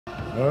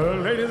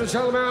Ladies and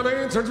gentlemen,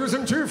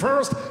 introducing to you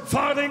first,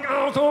 fighting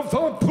out of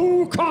the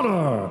blue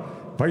corner.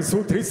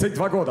 Бойцу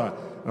 32 года,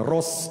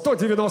 рост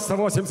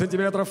 198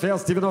 сантиметров,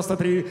 вес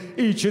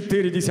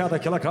 93,4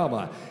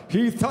 килограмма.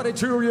 He's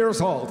 32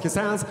 years old. He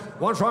stands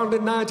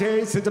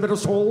 198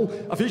 centimeters tall,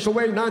 official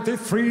weight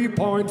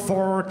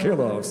 93.4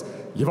 kilos.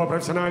 Его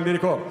профессиональный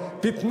рекорд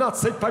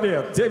 15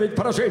 побед, 9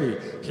 поражений.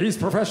 His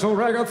professional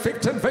record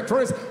 15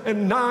 victories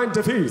and 9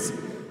 defeats.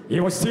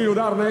 Его стиль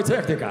ударная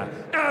техника.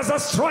 As a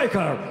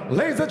striker,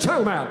 ladies and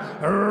gentlemen,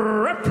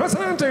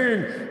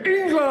 representing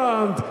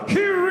England,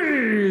 here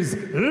is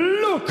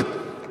Luke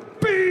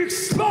Big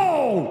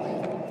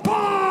Slow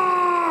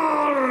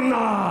Barnatт.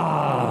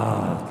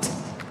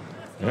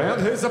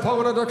 And his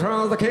opponent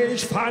across the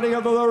cage, fighting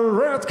under the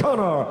red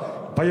corner.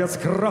 Боец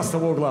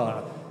красного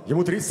угла.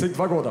 Ему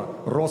 32 года,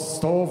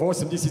 рост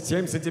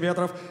 187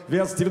 сантиметров,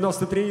 вес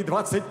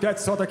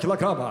 93,25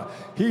 килограмма.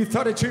 He's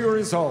 32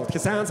 years old. He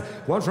stands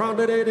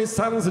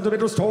 187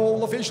 centimeters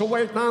tall, official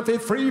weight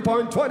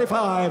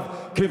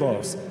 93.25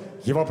 kilos.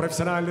 Его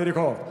профессиональный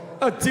рекорд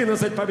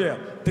 11 побед,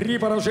 3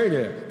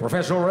 поражения.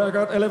 Professional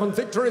record 11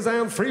 victories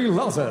and 3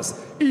 losses.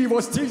 И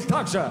его стиль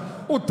также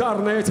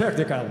ударная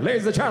техника.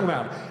 Ladies and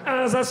gentlemen,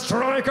 as a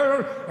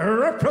striker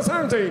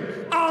representing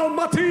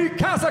Almaty,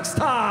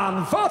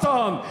 Kazakhstan, вот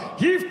он,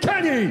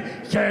 Evgeniy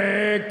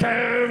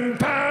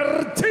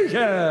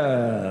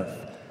Егембердиев.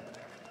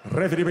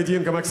 Рефери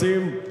поединка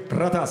Максим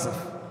Протасов.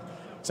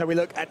 So we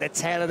look at the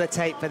tail of the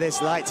tape for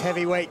this light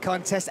heavyweight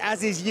contest.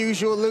 As is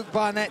usual, Luke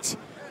Barnett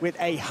with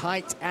a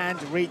height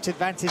and reach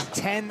advantage,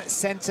 10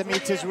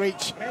 centimeters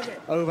reach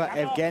over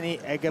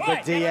Evgeniy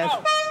Egemberdiev.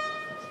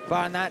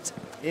 Barnett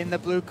in the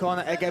blue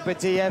corner,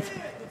 Egemberdiev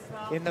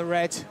in the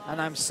red,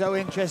 and I'm so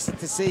interested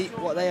to see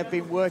what they have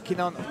been working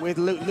on with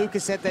Luke.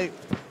 Lucas said they're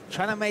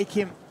trying to make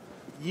him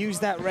use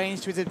that range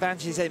to his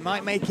advantage. It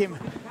might make him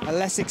a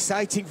less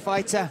exciting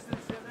fighter,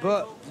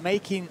 but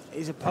making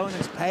his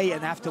opponents pay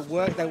and have to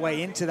work their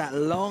way into that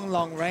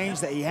long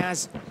range that he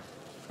has.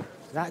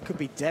 That could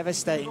be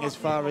devastating as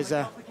far as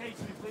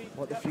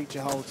what the future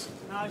holds.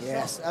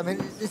 Yes, I mean,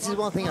 this is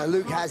one thing that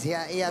Luke has. He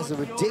has a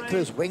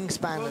ridiculous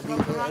wingspan at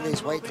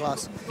this weight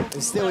class.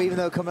 And still, even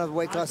though coming up the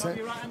weight class,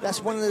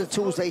 that's one of the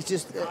tools that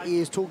he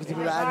is talking to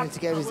me about adding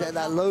together, is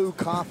that low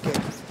calf kick.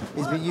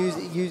 He's been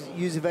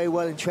using very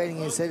well in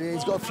training. He said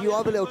he's got a few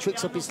other little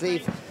tricks up his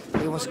sleeve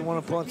he want to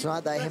put on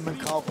tonight that him and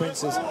Carl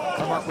Prince has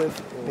come up with.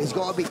 But he's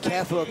got to be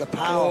careful of the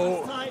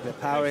power. The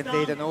power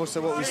indeed, and also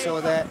what we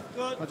saw there,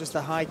 not just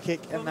the high kick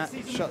and that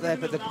shot there,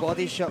 but the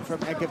body shot from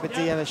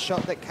Egemberdiev, a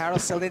shot that Karol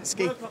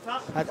Selinsky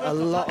had a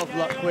lot of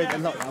luck with. I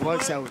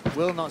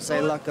will not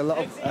say luck, a lot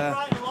of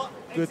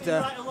good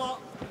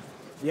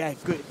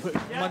put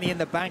money in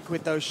the bank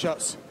with those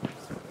shots.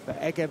 But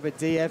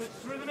Egemberdiev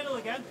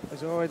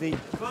has already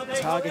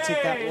targeted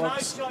that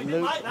once.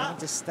 Luke having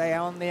to stay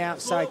on the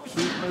outside,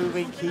 keep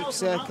moving, keep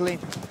circling.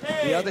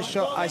 The other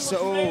shot I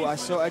saw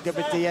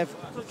Egemberdiev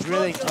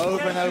drilling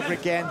over and over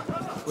again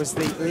was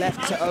the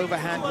left to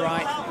overhand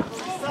right,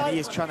 and he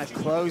is trying to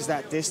close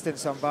that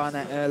distance on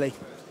Barnett early.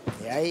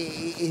 Yeah,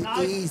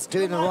 he's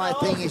doing the right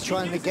thing. He's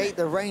trying to negate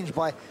the range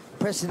by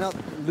pressing up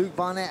Luke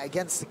Barnett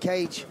against the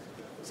cage.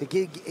 So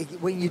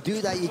when you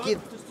do that, you give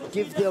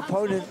the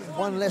opponent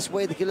one less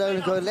way. They can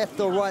only go left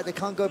or right. They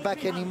can't go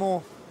back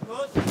anymore.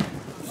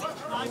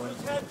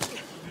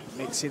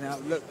 Mixing up.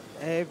 Look,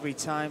 every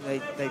time they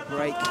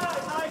break.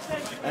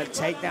 A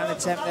takedown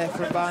attempt there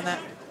from Barnett.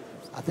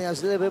 I think that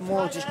was a little bit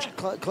more just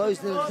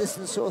closing the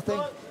distance sort of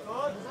thing.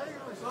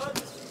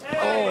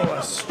 Oh,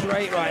 a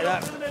straight right,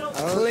 that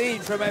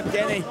clean from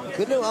Evgeny.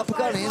 Good little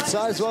uppercut on the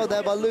inside as well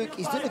there by Luke.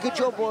 He's doing a good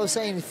job, what I was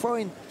saying. He's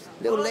throwing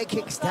little leg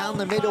kicks down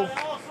the middle,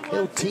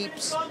 little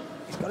teeps.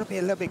 He's got to be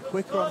a little bit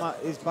quicker on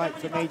his bike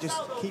for me. Just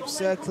keep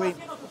circling,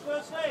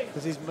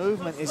 because his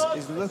movement is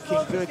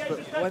looking good,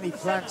 but when he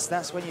plants,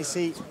 that's when you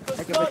see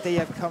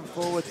Egemberdiev come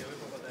forward.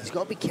 He's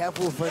got to be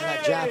careful for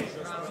that jab.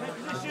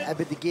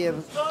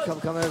 Egemberdiev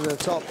coming over the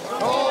top.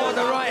 Oh,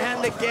 the right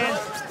hand again.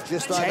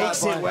 Just like takes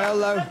that, it well,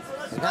 though.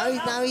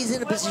 Now he's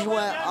in a position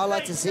where I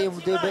like to see him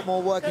do a bit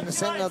more work in the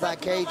center of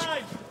that cage.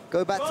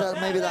 Go back to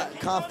maybe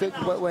that calf kick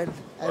when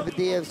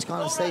Egemberdiev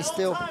kind of stays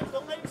still.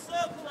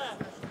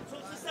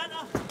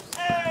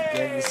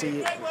 Again, you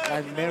see,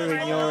 and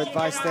mirroring your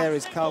advice there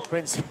is Carl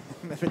Prince,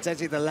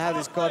 potentially the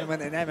loudest cornerman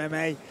in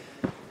MMA,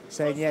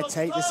 saying, yeah,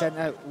 take the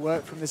center,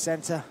 work from the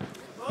center.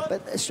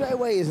 But straight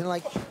away, isn't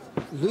like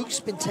Luke's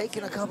been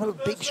taking a couple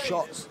of big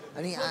shots,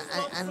 and he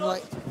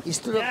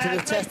stood up to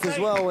the test as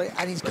well,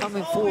 and he's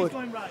coming forward.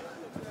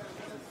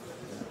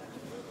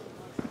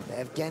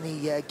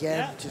 Evgeny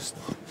again, just.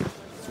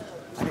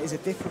 And it is a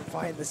different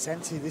fight in the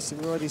center. This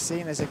we've already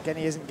seen, as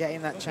Evgeny isn't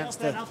getting that chance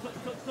to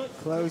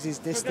close his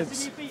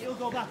distance.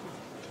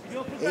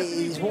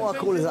 It's what I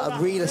call it like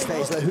real estate.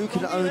 It's like who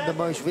can own the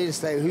most real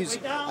estate. Who's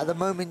at the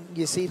moment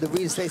you see the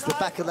real estate's the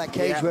back of that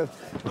cage with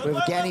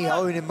Evgeny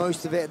owning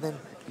most of it, and then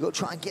you got to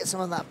try and get some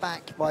of that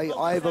back by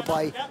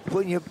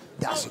putting your.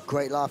 That's a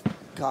great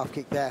calf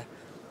kick there.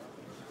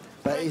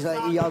 But he's like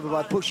either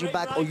by pushing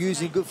back or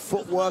using good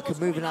footwork and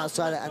moving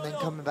outside it and then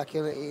coming back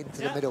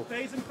into the middle.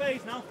 You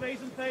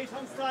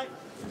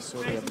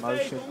saw the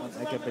emotion on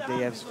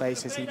Egemberdiev's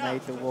face as he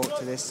made the walk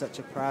to this. Such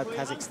a proud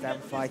Kazakhstan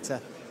fighter.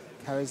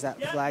 Carries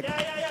that flag.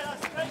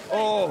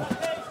 Oh!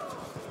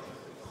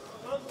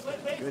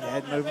 Good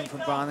head movement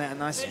from Barnett. A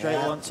nice straight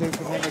 1-2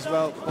 from him as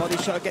well. Body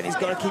shot again. He's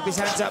got to keep his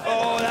hands up.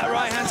 Oh, that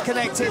right hand's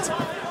connected.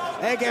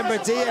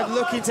 Egemberdiev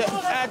looking to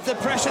add the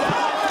pressure.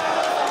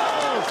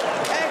 Oh!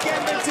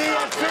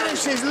 Egemberdiev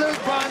finishes Luke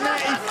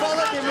Barnett. He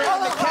followed him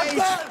around the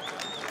cage.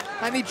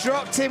 And he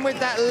dropped him with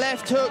that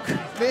left hook.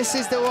 This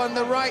is the one.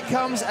 The right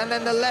comes and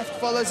then the left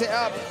follows it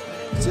up.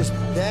 Just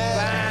there.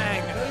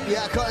 Bang!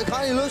 Yeah, it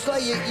kind of looks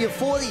like you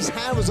thought his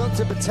hand was on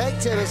to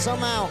protect it, but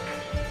somehow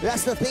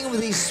that's the thing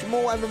with these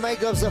small MMA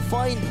gloves, they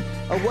find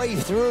a way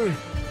through.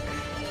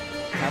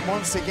 And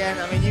once again,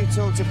 I mean, you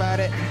talked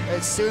about it,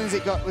 as soon as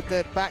it got with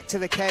the back to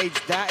the cage,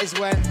 that is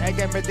when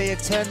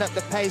Egemberdiev turned up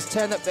the pace,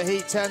 turned up the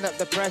heat, turned up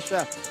the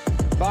pressure.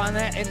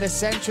 Barnett in the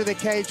center of the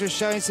cage was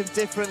showing some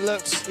different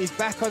looks. He's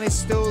back on his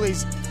stool,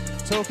 he's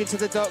talking to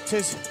the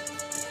doctors.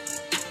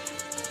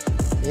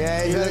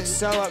 Yeah, he looks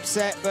so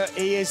upset, but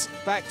he is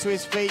back to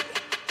his feet.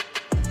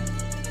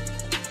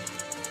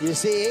 You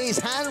see, his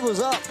hand was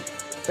up,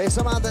 but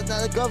somehow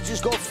the glove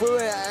just got through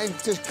it and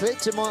just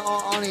clipped him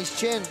on his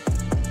chin.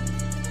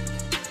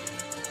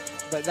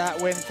 But that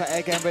win for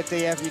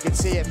Egemberdiev, you can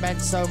see it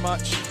meant so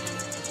much.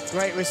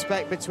 Great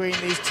respect between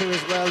these two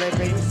as well. They've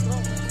been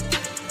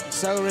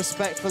so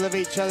respectful of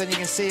each other, and you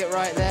can see it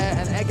right there.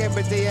 And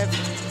Egemberdiev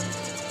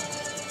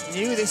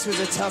knew this was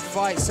a tough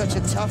fight, such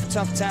a tough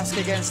task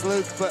against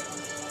Luke, but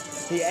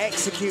he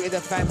executed a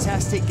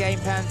fantastic game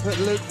plan, put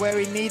Luke where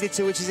he needed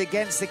to, which is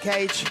against the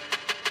cage,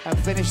 and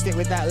finished it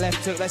with that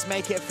left hook. Let's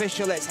make it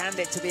official, let's hand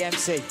it to the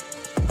MC.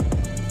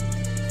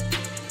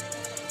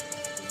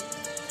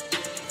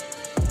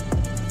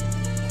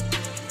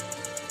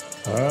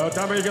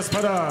 Дамы и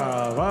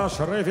господа, ваш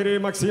рефери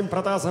Максим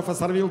Протасов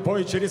остановил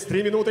бой через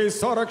 3 минуты и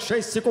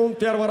 46 секунд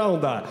первого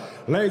раунда.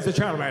 Ladies and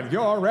gentlemen,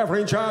 your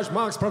referee in charge,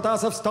 Max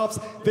Protasov, stops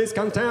this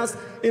contest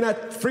in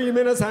at 3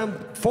 minutes and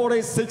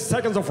 46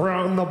 seconds of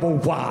round number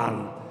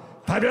 1.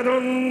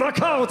 Победу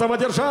нокаутом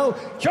одержал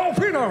your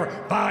winner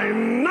by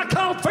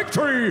knockout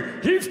victory,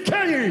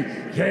 Evgeniy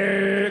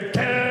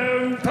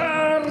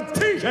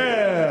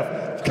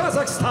Егембердиев,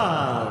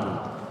 Kazakhstan.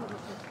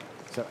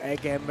 So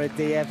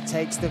Egemberdiev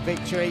takes the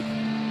victory.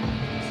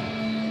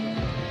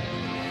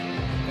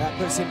 That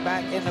puts him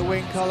back in the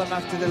win column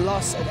after the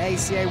loss at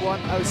ACA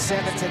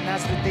 107 to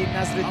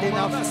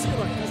Nasruddinov.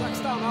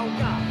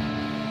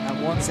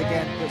 And once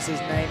again puts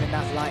his name in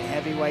that light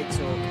heavyweight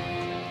talk.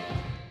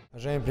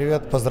 Жень,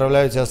 привет,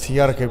 поздравляю тебя с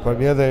яркой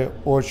победой,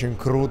 очень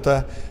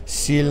круто,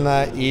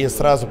 сильно и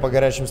сразу по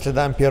горячим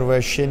следам первые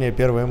ощущения,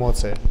 первые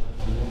эмоции.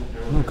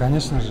 Ну,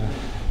 конечно же,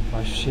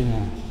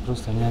 ощущения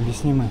просто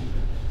необъяснимые.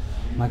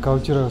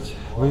 Нокаутировать,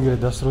 выиграть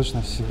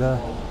досрочно всегда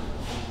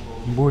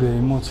буря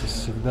эмоций,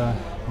 всегда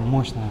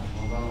мощная.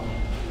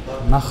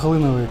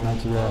 Нахлынывает на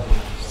тебя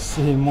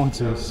все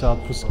эмоции, все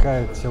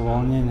отпускает, все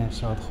волнения,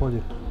 все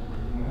отходит.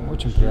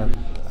 Очень приятно.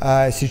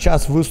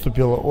 Сейчас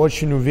выступил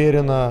очень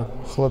уверенно,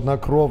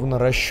 хладнокровно,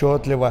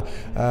 расчетливо.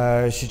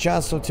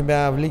 Сейчас у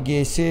тебя в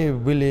Лиге ACA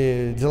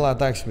были дела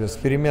так себе, с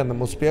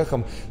переменным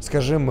успехом.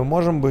 Скажи, мы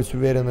можем быть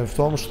уверены в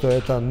том, что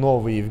это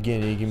новый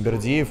Евгений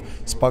Егембердиев,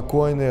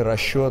 спокойный,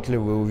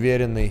 расчетливый,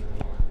 уверенный?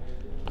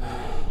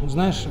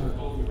 Знаешь,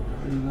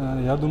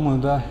 я думаю,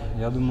 да.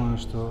 Я думаю,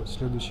 что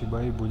следующие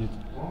бои будут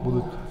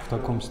в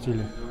таком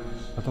стиле.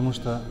 Потому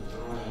что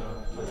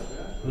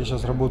я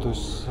сейчас работаю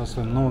со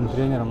своим новым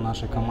тренером в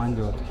нашей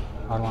команде, вот,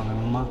 Арлан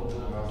ММА.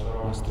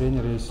 У нас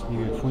тренер есть,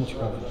 Игорь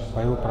Фунтиков. По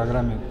его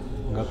программе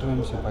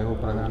готовимся, по его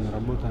программе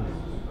работаем.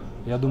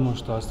 Я думаю,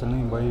 что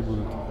остальные бои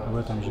будут в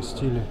этом же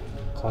стиле.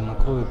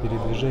 Хладнокровие,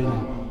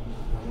 передвижение,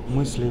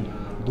 мысли,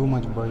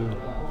 думать в бою.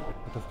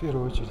 Это в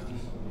первую очередь.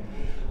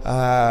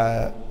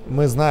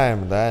 Мы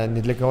знаем, да,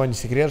 ни для кого не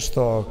секрет,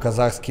 что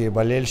казахские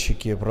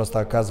болельщики просто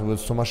оказывают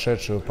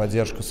сумасшедшую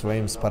поддержку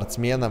своим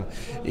спортсменам.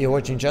 И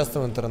очень часто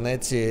в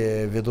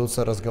интернете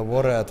ведутся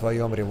разговоры о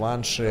твоем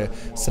реванше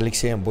с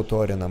Алексеем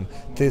Буториным.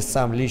 Ты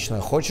сам лично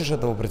хочешь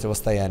этого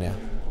противостояния?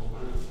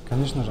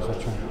 Конечно же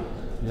хочу.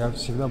 Я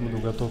всегда буду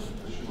готов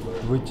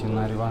выйти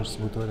на реванш с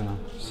Буториным.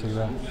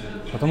 Всегда.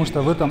 Потому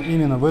что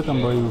именно в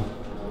этом бою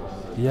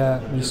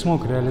я не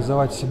смог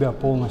реализовать себя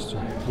полностью.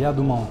 Я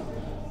думал,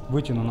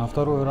 вытяну на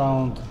второй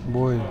раунд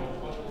бой.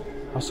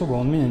 Особо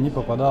он меня не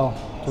попадал,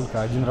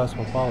 только один раз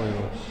попал, и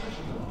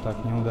вот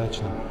так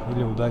неудачно,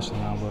 или удачно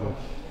наоборот.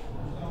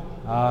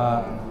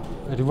 А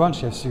реванш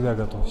я всегда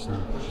готов с ним,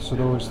 с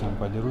удовольствием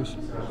подерусь.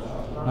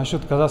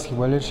 Насчет казахских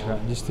болельщиков,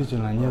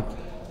 действительно нет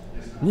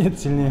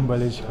сильнее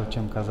болельщиков,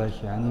 чем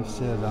казахи. Они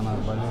все за нас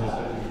болеют.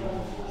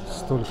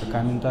 Столько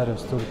комментариев,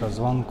 столько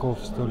звонков,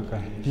 столько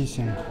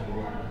писем.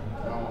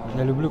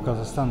 Я люблю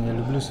Казахстан, я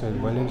люблю своих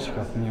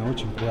болельщиков, мне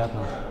очень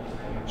приятно,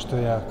 что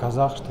я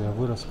казах, что я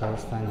вырос в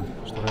Казахстане,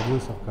 что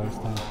родился в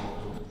Казахстане.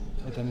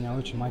 Это меня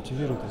очень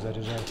мотивирует и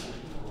заряжает.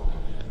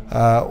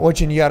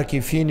 Очень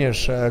яркий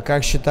финиш.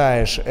 Как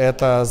считаешь,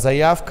 это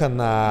заявка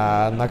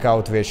на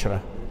нокаут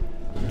вечера?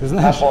 Ты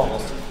знаешь,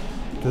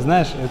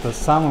 это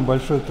самый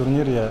большой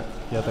турнир,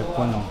 я так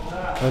понял,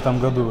 в этом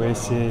году в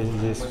ACA.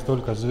 Здесь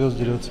столько звезд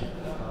дерется.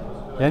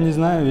 Я не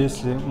знаю,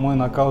 если мой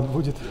нокаут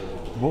будет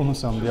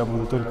бонусом, я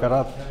буду только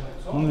рад.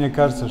 Но мне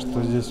кажется,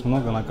 что здесь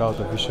много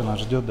нокаутов еще нас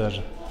ждет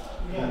даже.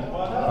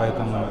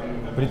 Поэтому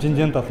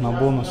претендентов на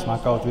бонус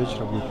нокаут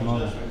вечера будет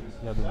много,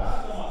 я думаю.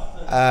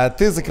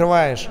 Ты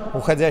закрываешь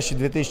уходящий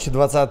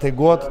 2020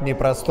 год,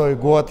 непростой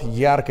год,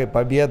 яркой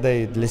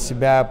победой для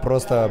себя,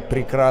 просто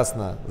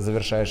прекрасно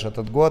завершаешь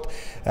этот год.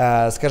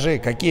 Скажи,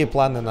 какие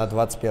планы на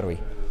 2021?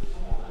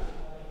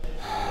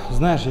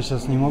 Знаешь, я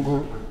сейчас не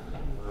могу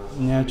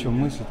ни о чем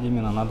мыслить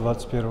именно на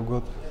 2021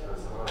 год.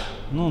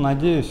 Ну,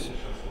 надеюсь,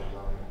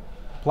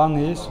 планы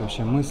есть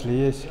вообще, мысли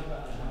есть.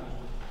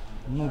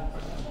 Ну,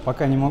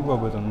 пока не могу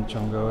об этом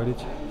ничем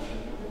говорить.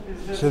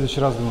 В следующий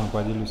раз, думаю,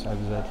 поделюсь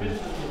обязательно.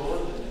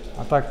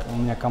 А так, у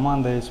меня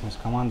команда есть, мы с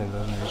командой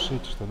должны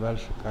решить, что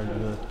дальше, как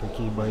делать,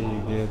 какие бои,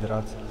 где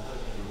драться.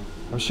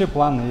 Вообще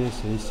планы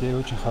есть, ACA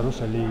очень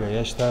хорошая лига.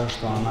 Я считаю,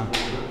 что она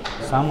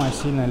самая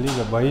сильная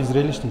лига. Бои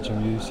зрелищнее, чем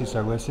UFC,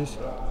 согласись?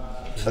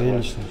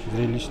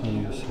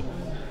 Зрелищнее UFC.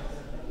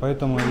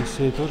 Поэтому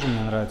ACA тоже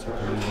мне нравится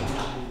эта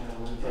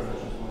лига.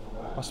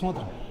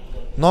 Посмотрим.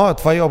 Но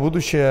твое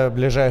будущее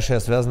ближайшее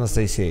связано с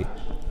ACA.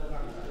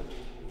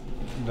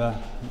 Да,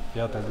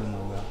 я так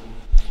думаю, да.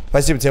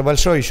 Спасибо тебе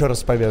большое, еще раз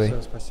с победой.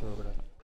 Все, спасибо, брат.